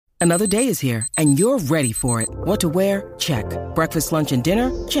Another day is here, and you're ready for it. What to wear? Check. Breakfast, lunch, and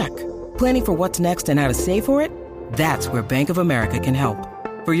dinner? Check. Planning for what's next and how to save for it? That's where Bank of America can help.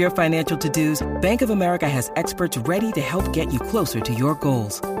 For your financial to-dos, Bank of America has experts ready to help get you closer to your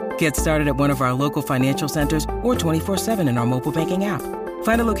goals. Get started at one of our local financial centers or 24/7 in our mobile banking app.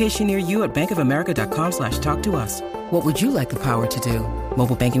 Find a location near you at bankofamerica.com/talktous. What would you like the power to do?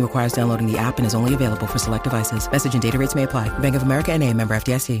 Mobile banking requires downloading the app and is only available for select devices. Message and data rates may apply. Bank of America N.A., member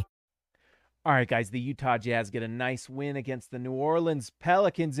FDIC. All right, guys, the Utah Jazz get a nice win against the New Orleans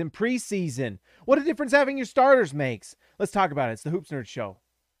Pelicans in preseason. What a difference having your starters makes. Let's talk about it. It's the Hoops Nerd Show.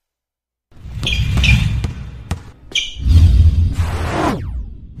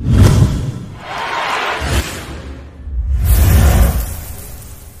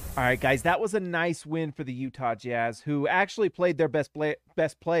 All right, guys, that was a nice win for the Utah Jazz, who actually played their best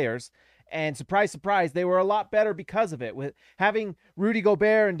players. And surprise, surprise, they were a lot better because of it. With having Rudy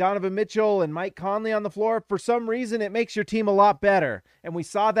Gobert and Donovan Mitchell and Mike Conley on the floor, for some reason, it makes your team a lot better. And we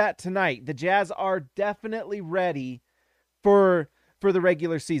saw that tonight. The Jazz are definitely ready for the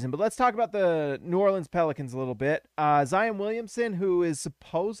regular season. But let's talk about the New Orleans Pelicans a little bit. Zion Williamson, who is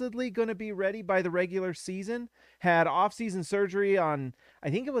supposedly going to be ready by the regular season, had off-season surgery on, I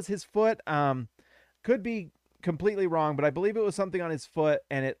think it was his foot. Could be completely wrong, but I believe it was something on his foot,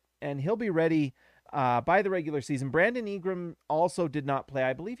 and he'll be ready by the regular season. Brandon Ingram also did not play.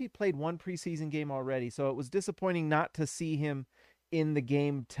 I believe he played one preseason game already, so it was disappointing not to see him in the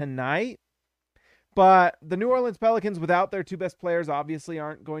game tonight. But the New Orleans Pelicans, without their two best players, obviously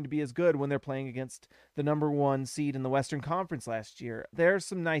aren't going to be as good when they're playing against the number one seed in the Western Conference last year. There's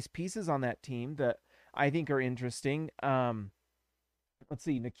some nice pieces on that team that I think are interesting. Let's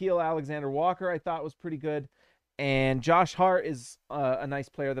see, Nickeil Alexander-Walker I thought was pretty good. And Josh Hart is a nice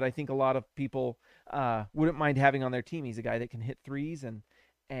player that I think a lot of people wouldn't mind having on their team. He's a guy that can hit threes and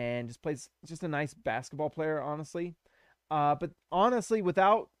just plays just a nice basketball player, honestly. But honestly,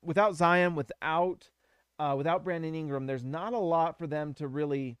 without Zion, without Brandon Ingram, there's not a lot for them to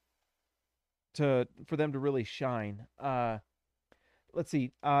really shine. Let's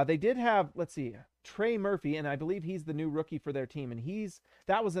see. They did have, Trey Murphy, and I believe he's the new rookie for their team, and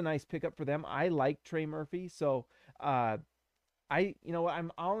that was a nice pickup for them. I like Trey Murphy, so I kind of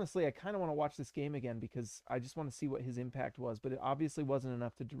want to watch this game again because I just want to see what his impact was, but it obviously wasn't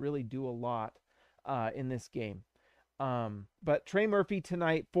enough to really do a lot in this game. But Trey Murphy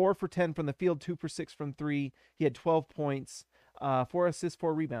tonight, 4 for 10 from the field, 2 for 6 from 3. He had 12 points, 4 assists,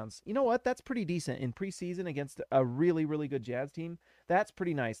 4 rebounds. You know what? That's pretty decent in preseason against a really, really good Jazz team. That's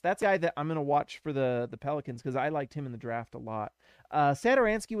pretty nice. That's a guy that I'm going to watch for the Pelicans because I liked him in the draft a lot.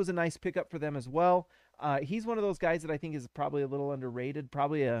 Satoransky was a nice pickup for them as well. He's one of those guys that I think is probably a little underrated.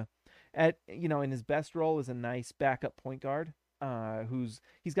 Probably in his best role is a nice backup point guard.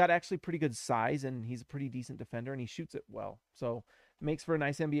 He's got actually pretty good size and he's a pretty decent defender and he shoots it well. So makes for a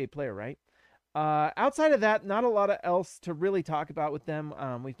nice NBA player, right? Outside of that, not a lot else to really talk about with them.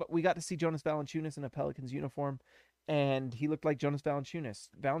 We got to see Jonas Valanciunas in a Pelicans uniform and he looked like Jonas Valanciunas.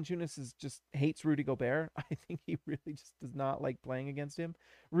 Valanciunas just hates Rudy Gobert. I think he really just does not like playing against him.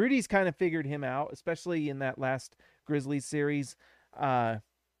 Rudy's kind of figured him out, especially in that last Grizzlies series. Valanciunas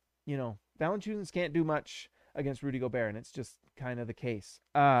can't do much against Rudy Gobert, and it's just kind of the case.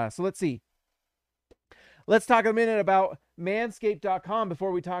 So let's see. Let's talk a minute about Manscaped.com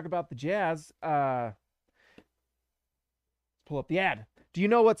before we talk about the Jazz. Let's pull up the ad. Do you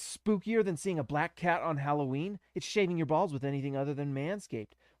know what's spookier than seeing a black cat on Halloween? It's shaving your balls with anything other than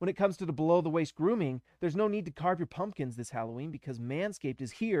Manscaped. When it comes to the below-the-waist grooming, there's no need to carve your pumpkins this Halloween because Manscaped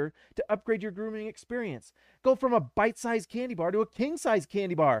is here to upgrade your grooming experience. Go from a bite-sized candy bar to a king-size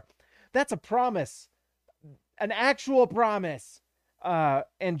candy bar. That's a promise. An actual promise.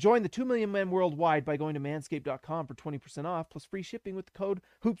 And join the 2 million men worldwide by going to manscaped.com for 20% off plus free shipping with the code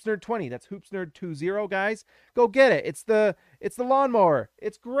HoopsNerd20. That's HoopsNerd20, guys. Go get it. It's the lawnmower.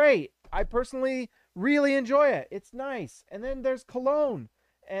 It's great. I personally really enjoy it. It's nice. And then there's cologne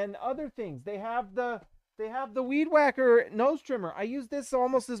and other things. They have the Weed Whacker nose trimmer. I use this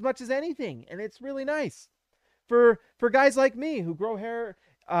almost as much as anything, and it's really nice for guys like me who grow hair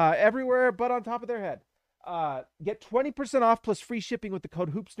everywhere but on top of their head. Get 20% off plus free shipping with the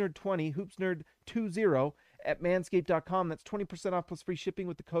code HoopsNerd20, HoopsNerd20 at manscaped.com. That's 20% off plus free shipping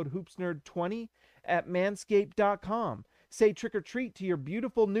with the code HoopsNerd20 at manscaped.com. Say trick or treat to your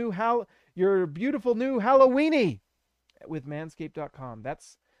beautiful new Halloweeny with manscaped.com.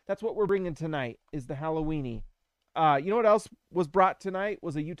 That's what we're bringing tonight is the Halloweeny. You know what else was brought tonight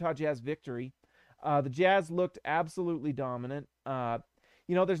was a Utah Jazz victory. The Jazz looked absolutely dominant.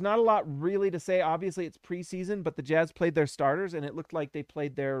 there's not a lot really to say. Obviously, it's preseason, but the Jazz played their starters, and it looked like they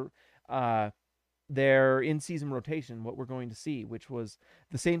played their in-season rotation, what we're going to see, which was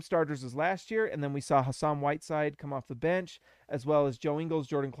the same starters as last year. And then we saw Hassan Whiteside come off the bench, as well as Joe Ingles,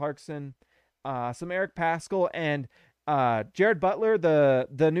 Jordan Clarkson, some Eric Paschall, and Jared Butler,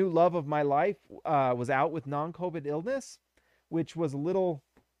 the new love of my life, was out with non-COVID illness, which was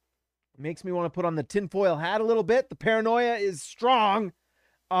makes me want to put on the tinfoil hat a little bit. The paranoia is strong.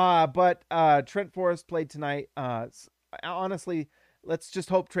 But Trent Forrest played tonight. Honestly, let's just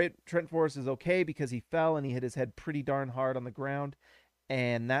hope Trent Forrest is okay, because he fell and he hit his head pretty darn hard on the ground,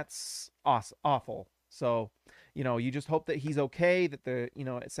 and that's awful. So, you just hope that he's okay, that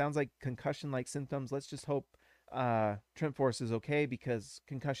it sounds like concussion-like symptoms. Let's just hope Trent Forrest is okay, because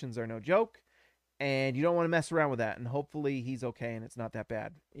concussions are no joke, and you don't want to mess around with that. And hopefully he's okay and it's not that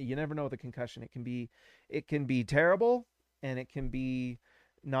bad. You never know with a concussion. It can be terrible, and it can be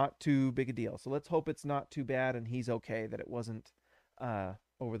not too big a deal. So let's hope it's not too bad and he's okay, that it wasn't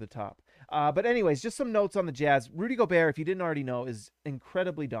over the top. But anyways, just some notes on the Jazz. Rudy Gobert, if you didn't already know, is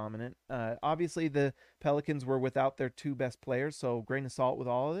incredibly dominant. Obviously, the Pelicans were without their two best players, so grain of salt with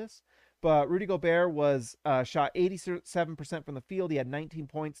all of this. But Rudy Gobert shot 87% from the field. He had 19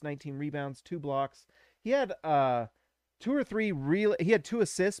 points, 19 rebounds, 2 blocks. He had he had 2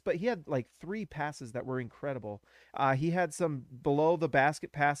 assists, but he had like 3 passes that were incredible. He had some below the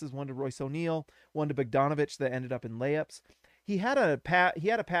basket passes, one to Royce O'Neal, one to Bogdanovich that ended up in layups. He had a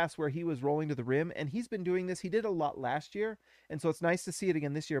pass where he was rolling to the rim, and he's been doing this. He did a lot last year, and so it's nice to see it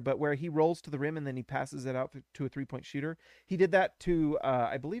again this year, but where he rolls to the rim and then he passes it out to a 3-point shooter. He did that to,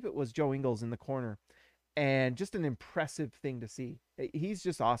 I believe it was Joe Ingles in the corner, and just an impressive thing to see. He's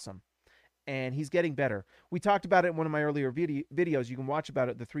just awesome, and he's getting better. We talked about it in one of my earlier videos. You can watch about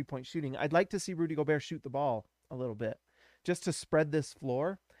it, the 3-point shooting. I'd like to see Rudy Gobert shoot the ball a little bit, just to spread this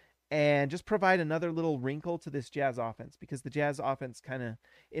floor and just provide another little wrinkle to this Jazz offense, because the Jazz offense kind of,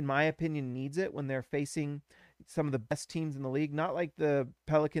 in my opinion, needs it when they're facing some of the best teams in the league. Not like the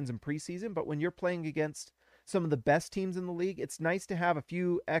Pelicans in preseason, but when you're playing against some of the best teams in the league, it's nice to have a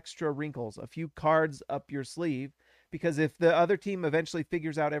few extra wrinkles, a few cards up your sleeve, because if the other team eventually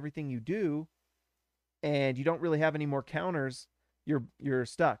figures out everything you do and you don't really have any more counters, you're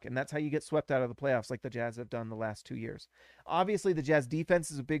stuck, and that's how you get swept out of the playoffs, like the Jazz have done the last 2 years. Obviously, the Jazz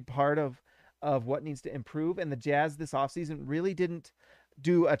defense is a big part of what needs to improve, and the Jazz this offseason really didn't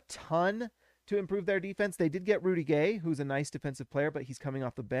do a ton to improve their defense. They did get Rudy Gay, who's a nice defensive player, but he's coming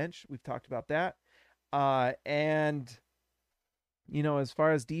off the bench. We've talked about that. And as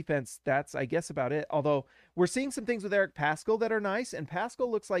far as defense, that's, I guess, about it. Although we're seeing some things with Eric Paschall that are nice, and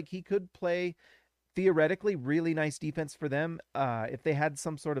Paschall looks like he could play theoretically really nice defense for them if they had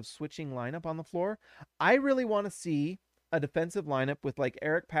some sort of switching lineup on the floor. I really want to see a defensive lineup with like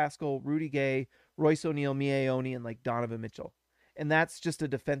Eric Paschall, Rudy Gay, Royce O'Neal, Miye Oni, and like Donovan Mitchell. And that's just a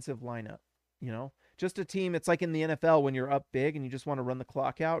defensive lineup, just a team. It's like in the NFL when you're up big and you just want to run the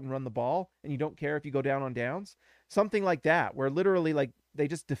clock out and run the ball and you don't care if you go down on downs. Something like that, where literally like they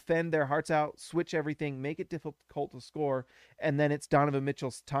just defend their hearts out, switch everything, make it difficult to score, and then it's Donovan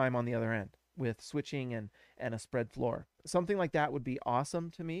Mitchell's time on the other end with switching and a spread floor. Something like that would be awesome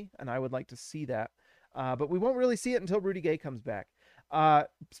to me, and I would like to see that. But we won't really see it until Rudy Gay comes back.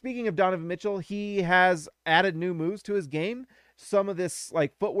 Speaking of Donovan Mitchell, he has added new moves to his game. Some of this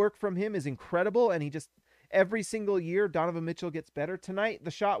like footwork from him is incredible, and he just, every single year, Donovan Mitchell gets better. Tonight,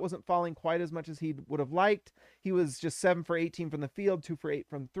 the shot wasn't falling quite as much as he would have liked. He was just 7 for 18 from the field, 2 for 8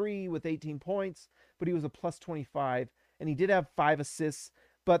 from 3 with 18 points, but he was a plus 25, and he did have 5 assists.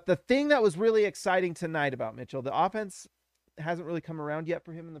 But the thing that was really exciting tonight about Mitchell, the offense hasn't really come around yet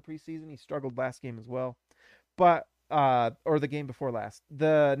for him in the preseason. He struggled last game as well, but or the game before last.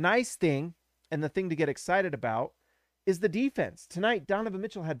 The nice thing and the thing to get excited about is the defense. Tonight, Donovan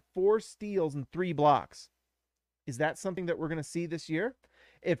Mitchell had 4 steals and 3 blocks. Is that something that we're going to see this year?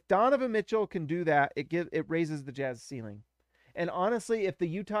 If Donovan Mitchell can do that, it raises the Jazz ceiling. And honestly, if the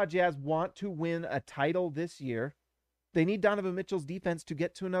Utah Jazz want to win a title this year, they need Donovan Mitchell's defense to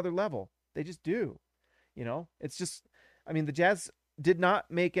get to another level. They just do. It's just, the Jazz did not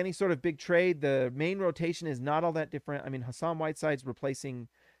make any sort of big trade. The main rotation is not all that different. Hassan Whiteside's replacing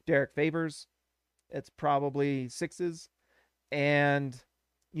Derek Favors. It's probably 6s. And,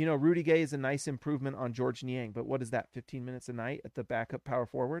 Rudy Gay is a nice improvement on George Niang. But what is that, 15 minutes a night at the backup power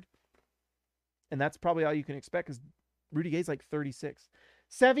forward? And that's probably all you can expect, because Rudy Gay's like 36.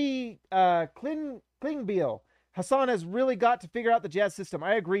 Sevi Klingbeil. Hassan has really got to figure out the Jazz system.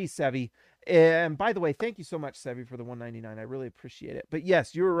 I agree, Sevi. And by the way, thank you so much, Sevi, for the $1.99. I really appreciate it. But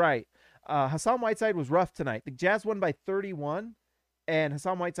yes, you were right. Hassan Whiteside was rough tonight. The Jazz won by 31, and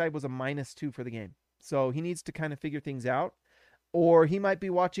Hassan Whiteside was a -2 for the game. So he needs to kind of figure things out, or he might be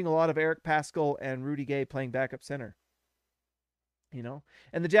watching a lot of Eric Paschall and Rudy Gay playing backup center. And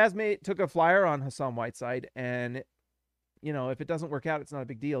the Jazz took a flyer on Hassan Whiteside, and if it doesn't work out, it's not a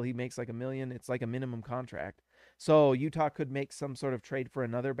big deal. He makes like $1 million. It's like a minimum contract. So Utah could make some sort of trade for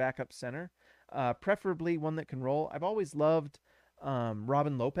another backup center, preferably one that can roll. I've always loved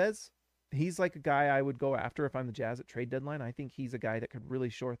Robin Lopez. He's like a guy I would go after if I'm the Jazz at trade deadline. I think he's a guy that could really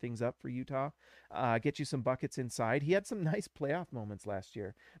shore things up for Utah, get you some buckets inside. He had some nice playoff moments last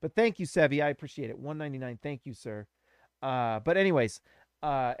year. But thank you, Sevi. I appreciate it. $1.99. Thank you, sir. But anyways,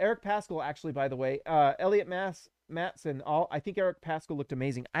 Eric Paschall, actually, by the way, Elliot Matson, I think Eric Paschall looked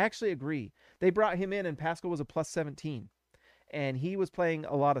amazing. I actually agree. They brought him in, and Paschall was a +17. And he was playing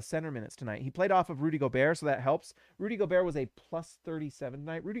a lot of center minutes tonight. He played off of Rudy Gobert, so that helps. Rudy Gobert was a +37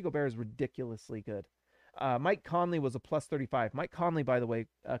 tonight. Rudy Gobert is ridiculously good. Mike Conley was a +35. Mike Conley, by the way,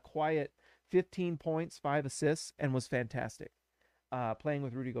 a quiet 15 points, 5 assists, and was fantastic playing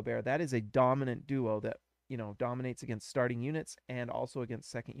with Rudy Gobert. That is a dominant duo that dominates against starting units and also against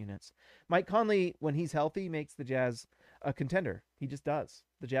second units. Mike Conley, when he's healthy, makes the Jazz a contender. He just does.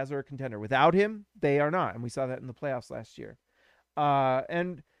 The Jazz are a contender. Without him, they are not. And we saw that in the playoffs last year.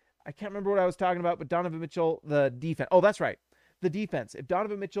 And I can't remember what I was talking about, but Donovan Mitchell, the defense. Oh, that's right. The defense. If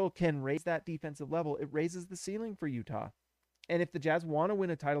Donovan Mitchell can raise that defensive level, it raises the ceiling for Utah. And if the Jazz want to win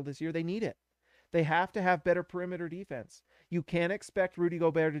a title this year, they need it. They have to have better perimeter defense. You can't expect Rudy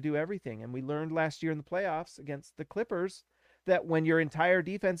Gobert to do everything. And we learned last year in the playoffs against the Clippers that when your entire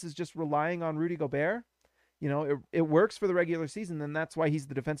defense is just relying on Rudy Gobert, it works for the regular season. And that's why he's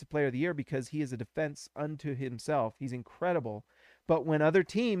the defensive player of the year, because he is a defense unto himself. He's incredible. But when other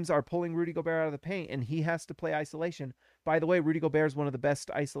teams are pulling Rudy Gobert out of the paint and he has to play isolation, by the way, Rudy Gobert is one of the best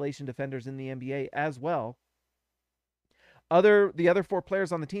isolation defenders in the NBA as well. The other 4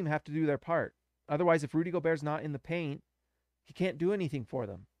 players on the team have to do their part. Otherwise, if Rudy Gobert's not in the paint, he can't do anything for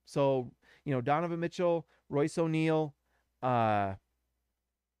them. So, Donovan Mitchell, Royce O'Neal, they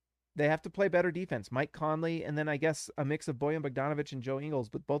have to play better defense. Mike Conley, and then I guess a mix of Bojan Bogdanovic and Joe Ingles,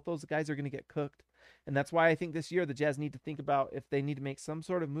 but both those guys are going to get cooked. And that's why I think this year the Jazz need to think about if they need to make some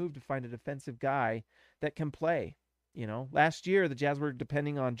sort of move to find a defensive guy that can play. Last year the Jazz were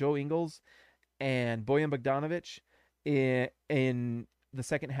depending on Joe Ingles and Bojan Bogdanovic in the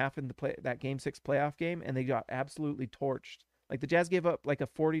second half in that Game 6 playoff game, and they got absolutely torched. Like the Jazz gave up like a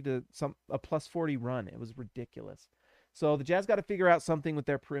 +40 run. It was ridiculous. So the Jazz got to figure out something with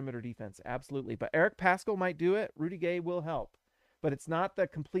their perimeter defense. Absolutely. But Eric Paschall might do it. Rudy Gay will help. But it's not the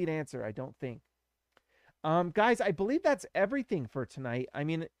complete answer, I don't think. Guys, I believe that's everything for tonight. I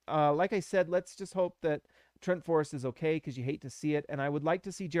mean, like I said, let's just hope that Trent Forrest is okay, because you hate to see it. And I would like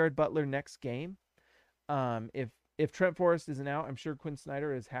to see Jared Butler next game. If Trent Forrest isn't out, I'm sure Quinn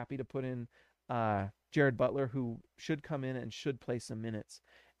Snyder is happy to put in Jared Butler, who should come in and should play some minutes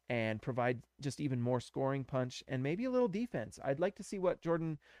and provide just even more scoring punch and maybe a little defense. I'd like to see what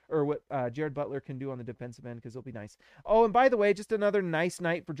Jared Butler can do on the defensive end, because it'll be nice. Oh, and by the way, just another nice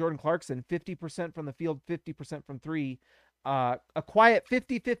night for Jordan Clarkson. 50% from the field, 50% from 3. A quiet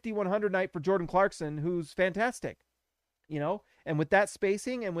 50-50, 100 night for Jordan Clarkson, who's fantastic. And with that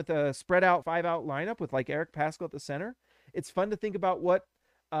spacing and with a spread out 5-out lineup with like Eric Paschall at the center, it's fun to think about what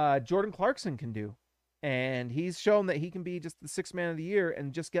Jordan Clarkson can do. And he's shown that he can be just the 6th man of the year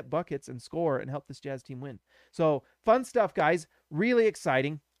and just get buckets and score and help this Jazz team win. So fun stuff, guys. Really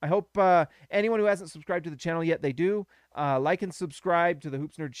exciting. I hope anyone who hasn't subscribed to the channel yet, they do. Like and subscribe to the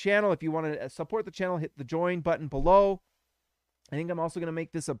Hoops Nerd channel. If you want to support the channel, hit the join button below. I think I'm also going to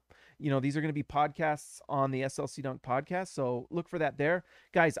make this these are going to be podcasts on the SLC Dunk podcast. So look for that there.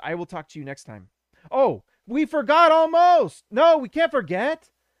 Guys, I will talk to you next time. Oh, we forgot almost. No, we can't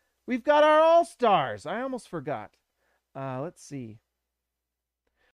forget. We've got our All-Stars. I almost forgot. Let's see.